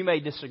things, and you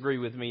may disagree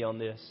with me on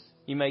this.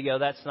 You may go,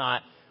 that's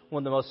not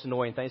one of the most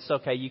annoying things. It's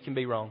okay, you can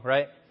be wrong,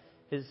 right?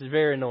 It's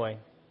very annoying.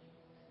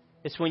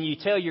 It's when you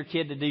tell your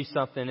kid to do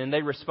something and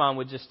they respond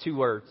with just two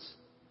words.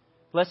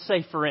 Let's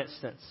say, for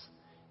instance,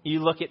 you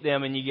look at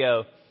them and you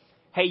go,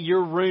 hey,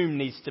 your room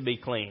needs to be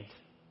cleaned.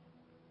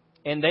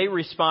 And they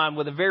respond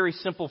with a very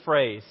simple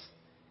phrase.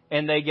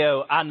 And they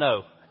go, I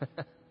know.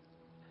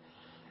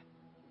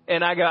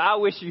 And I go, I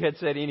wish you had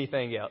said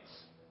anything else.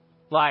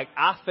 Like,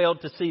 I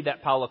failed to see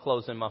that pile of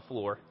clothes in my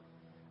floor.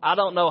 I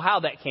don't know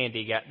how that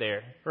candy got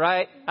there,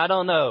 right? I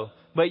don't know.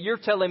 But you're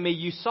telling me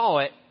you saw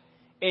it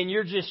and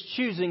you're just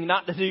choosing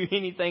not to do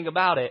anything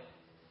about it.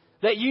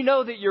 That you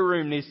know that your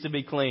room needs to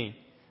be clean,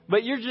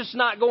 but you're just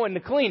not going to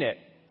clean it,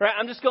 right?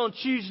 I'm just going to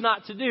choose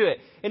not to do it.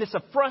 And it's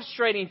a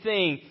frustrating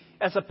thing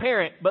as a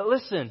parent. But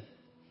listen,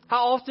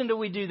 how often do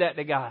we do that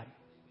to God?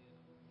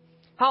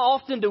 How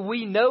often do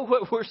we know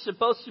what we're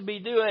supposed to be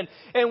doing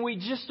and we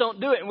just don't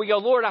do it? And we go,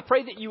 Lord, I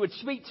pray that you would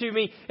speak to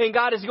me. And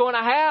God is going,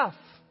 I've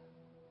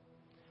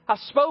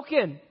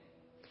spoken.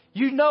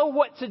 You know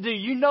what to do.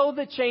 You know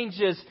the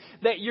changes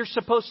that you're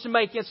supposed to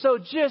make. And so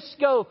just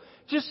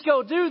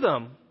go do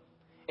them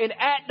and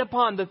act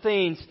upon the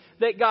things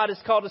that God has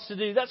called us to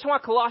do. That's why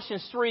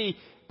Colossians 3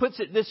 puts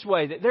it this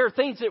way, that there are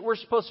things that we're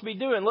supposed to be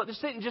doing. Look, this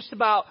isn't just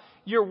about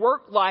your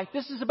work life.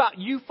 This is about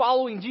you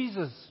following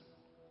Jesus.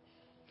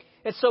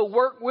 And so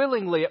work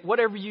willingly at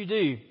whatever you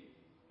do.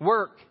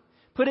 Work.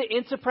 Put it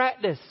into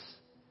practice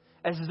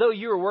as though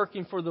you are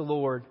working for the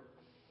Lord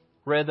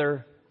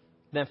rather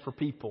than for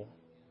people.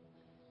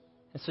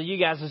 And so you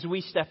guys, as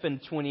we step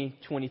into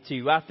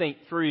 2022, I think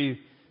through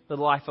the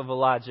life of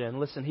Elijah. And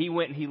listen, he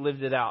went and he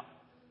lived it out.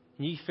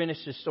 And you finish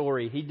the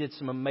story, he did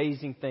some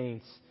amazing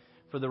things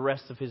for the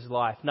rest of his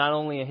life. Not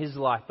only in his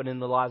life, but in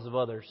the lives of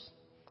others.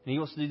 And he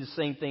wants to do the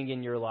same thing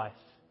in your life.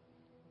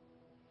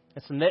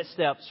 And some next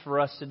steps for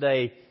us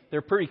today,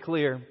 they're pretty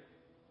clear.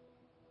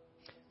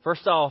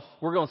 First off,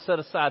 we're going to set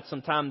aside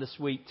some time this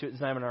week to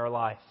examine our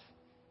life.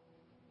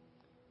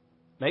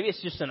 Maybe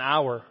it's just an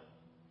hour.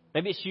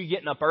 Maybe it's you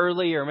getting up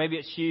early, or maybe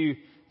it's you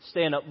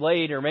staying up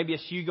late, or maybe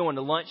it's you going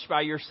to lunch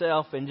by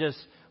yourself and just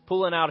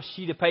pulling out a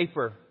sheet of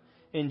paper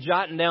and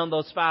jotting down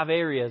those 5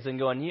 areas and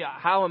going, yeah,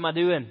 how am I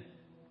doing?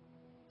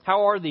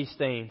 How are these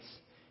things?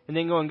 And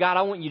then going, God,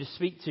 I want you to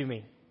speak to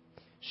me.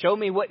 Show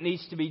me what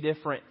needs to be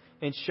different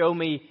and show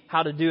me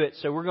how to do it.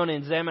 So we're going to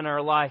examine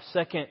our life.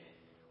 Second,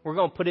 we're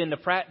going to put into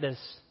practice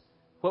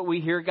what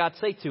we hear God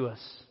say to us.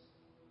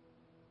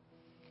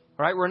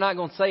 All right? We're not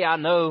going to say, I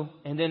know,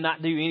 and then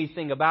not do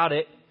anything about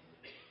it.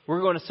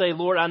 We're going to say,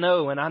 Lord, I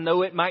know, and I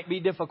know it might be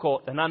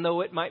difficult, and I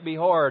know it might be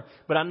hard,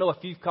 but I know if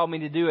you've called me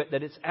to do it,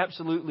 that it's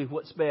absolutely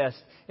what's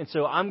best. And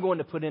so I'm going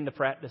to put into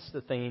practice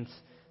the things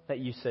that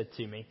you said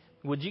to me.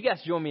 Would you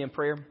guys join me in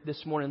prayer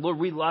this morning? Lord,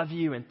 we love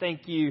you and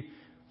thank you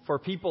for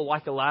people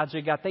like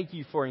Elijah. God, thank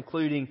you for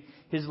including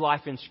his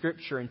life in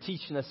Scripture and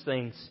teaching us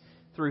things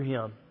through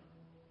him.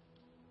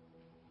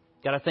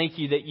 God, I thank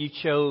you that you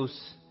chose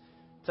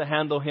to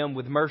handle him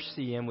with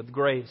mercy and with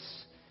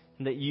grace,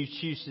 and that you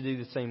choose to do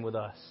the same with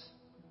us.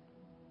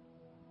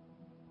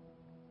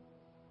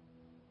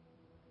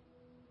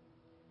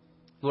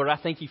 Lord, I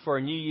thank you for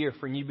a new year,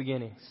 for new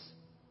beginnings.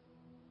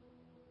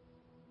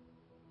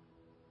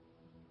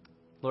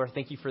 Lord, I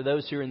thank you for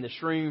those who are in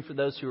this room, for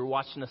those who are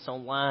watching us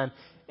online,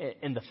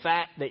 and the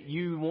fact that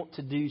you want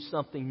to do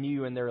something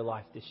new in their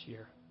life this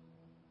year.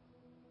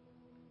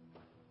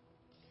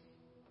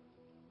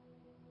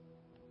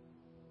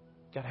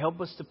 God, help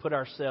us to put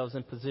ourselves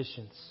in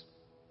positions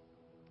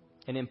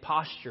and in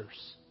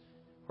postures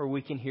where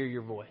we can hear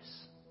your voice.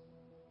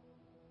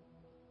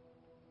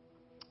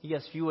 You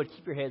guys, if you would,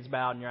 keep your heads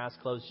bowed and your eyes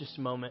closed just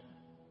a moment.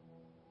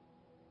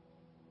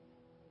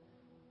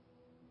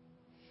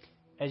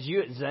 As you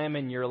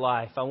examine your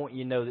life, I want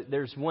you to know that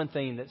there's one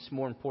thing that's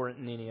more important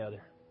than any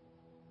other.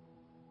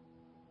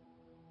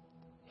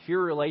 If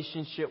your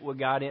relationship with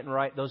God isn't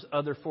right, those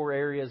other 4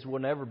 areas will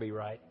never be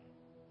right.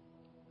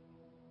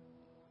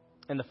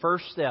 And the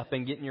first step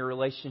in getting your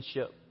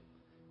relationship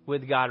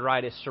with God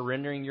right is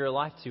surrendering your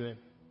life to Him.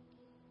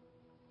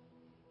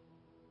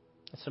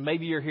 So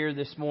maybe you're here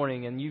this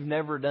morning and you've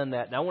never done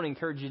that. And I want to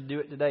encourage you to do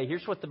it today.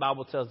 Here's what the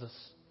Bible tells us.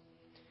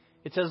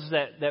 It tells us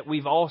that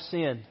we've all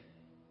sinned.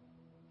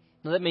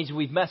 Now that means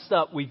we've messed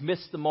up. We've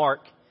missed the mark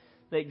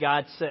that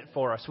God set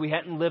for us. We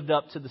hadn't lived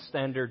up to the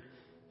standard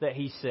that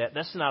He set.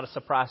 That's not a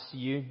surprise to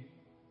you.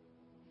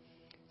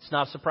 It's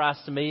not a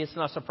surprise to me. It's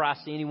not a surprise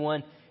to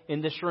anyone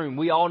in this room.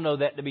 We all know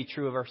that to be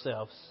true of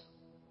ourselves.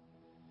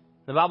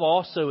 The Bible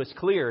also is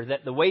clear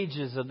that the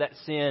wages of that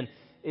sin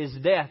is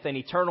death and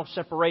eternal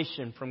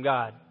separation from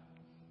God.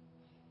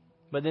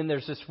 But then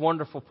there's this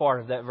wonderful part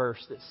of that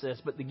verse that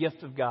says, but the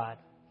gift of God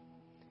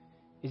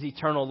is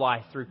eternal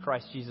life through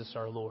Christ Jesus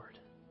our Lord.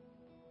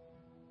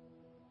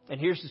 And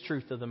here's the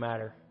truth of the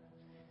matter.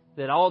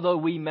 That although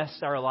we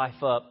messed our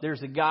life up,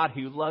 there's a God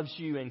who loves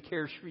you and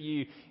cares for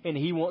you, and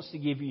He wants to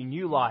give you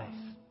new life.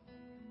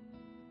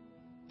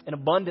 An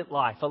abundant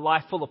life, a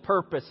life full of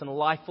purpose and a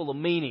life full of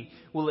meaning.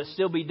 Will it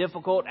still be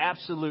difficult?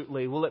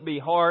 Absolutely. Will it be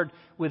hard?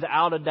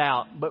 Without a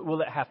doubt. But will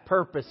it have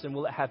purpose and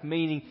will it have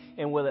meaning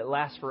and will it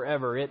last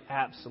forever? It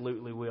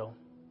absolutely will.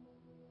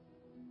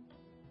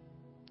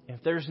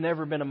 If there's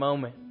never been a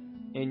moment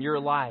in your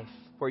life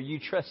where you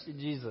trusted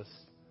Jesus,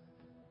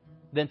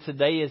 then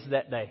today is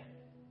that day.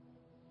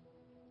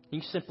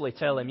 You can simply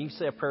tell Him. You can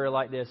say a prayer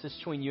like this. It's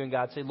between you and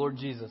God. Say, Lord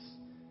Jesus,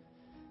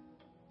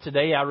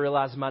 today I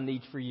realize my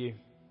need for you.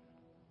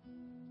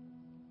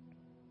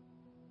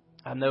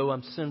 I know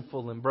I'm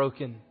sinful and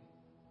broken.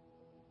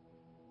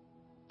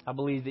 I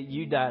believe that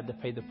you died to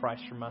pay the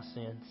price for my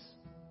sins.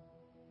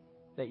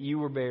 That you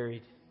were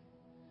buried.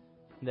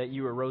 And that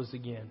you arose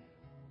again.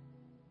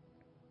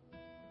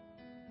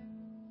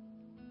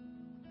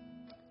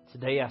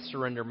 Today I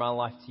surrender my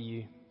life to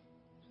you.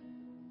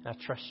 I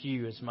trust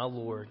you as my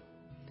Lord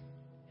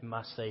and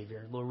my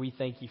Savior. Lord, we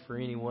thank you for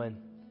anyone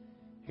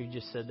who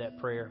just said that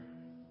prayer.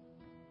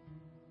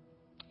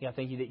 God,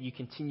 thank you that you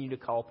continue to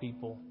call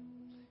people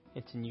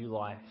into new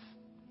life.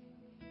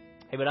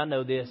 Hey, but I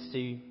know this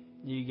too,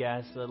 you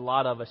guys, that a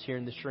lot of us here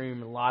in this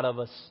room, and a lot of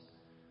us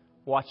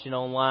watching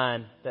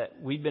online, that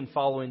we've been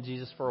following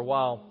Jesus for a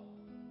while.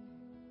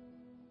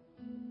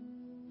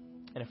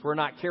 And if we're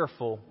not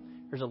careful,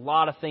 there's a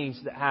lot of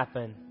things that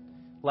happened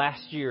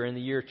last year in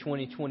the year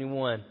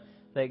 2021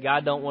 that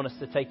God don't want us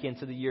to take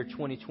into the year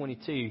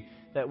 2022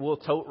 that we'll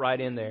tote right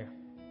in there.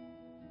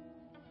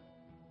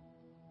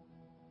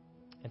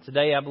 And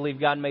today I believe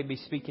God may be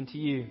speaking to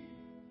you.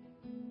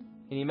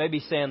 And He may be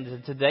saying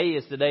that today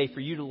is the day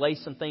for you to lay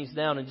some things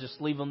down and just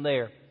leave them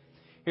there.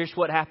 Here's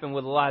what happened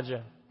with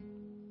Elijah.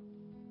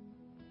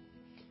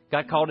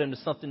 God called him to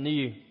something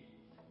new.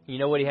 You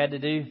know what he had to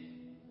do?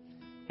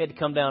 He had to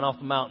come down off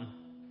the mountain.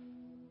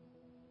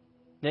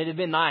 And it'd have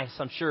been nice,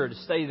 I'm sure, to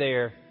stay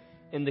there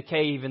in the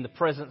cave in the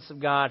presence of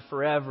God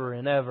forever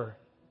and ever.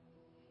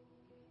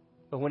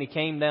 But when he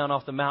came down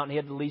off the mountain, he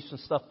had to leave some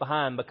stuff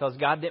behind because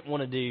God didn't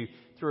want to do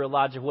through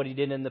Elijah what he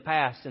did in the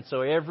past. And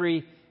so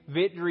every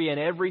victory and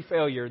every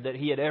failure that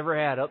he had ever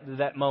had up to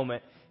that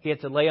moment, he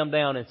had to lay them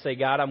down and say,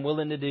 God, I'm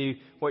willing to do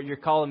what you're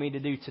calling me to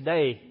do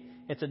today.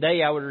 And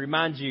today I would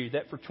remind you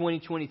that for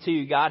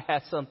 2022, God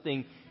has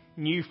something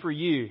new for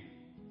you.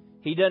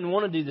 He doesn't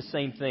want to do the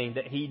same thing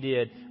that he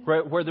did,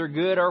 whether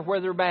good or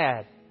whether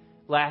bad,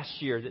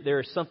 last year, that there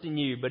is something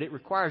new, but it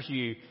requires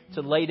you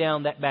to lay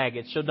down that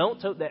baggage. So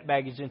don't tote that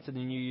baggage into the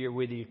new year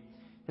with you.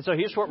 And so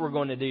here's what we're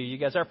going to do. You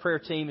guys, our prayer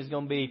team is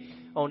going to be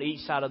on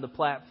each side of the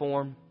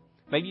platform.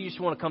 Maybe you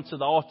just want to come to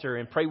the altar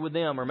and pray with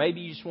them, or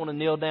maybe you just want to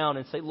kneel down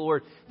and say,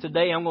 Lord,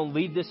 today I'm going to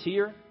leave this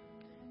here,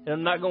 and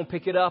I'm not going to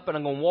pick it up, and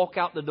I'm going to walk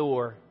out the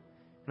door,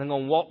 and I'm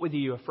going to walk with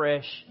you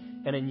afresh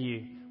and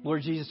anew.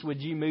 Lord Jesus,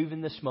 would you move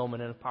in this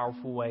moment in a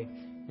powerful way?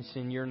 It's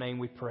in your name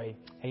we pray.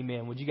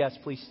 Amen. Would you guys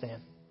please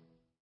stand?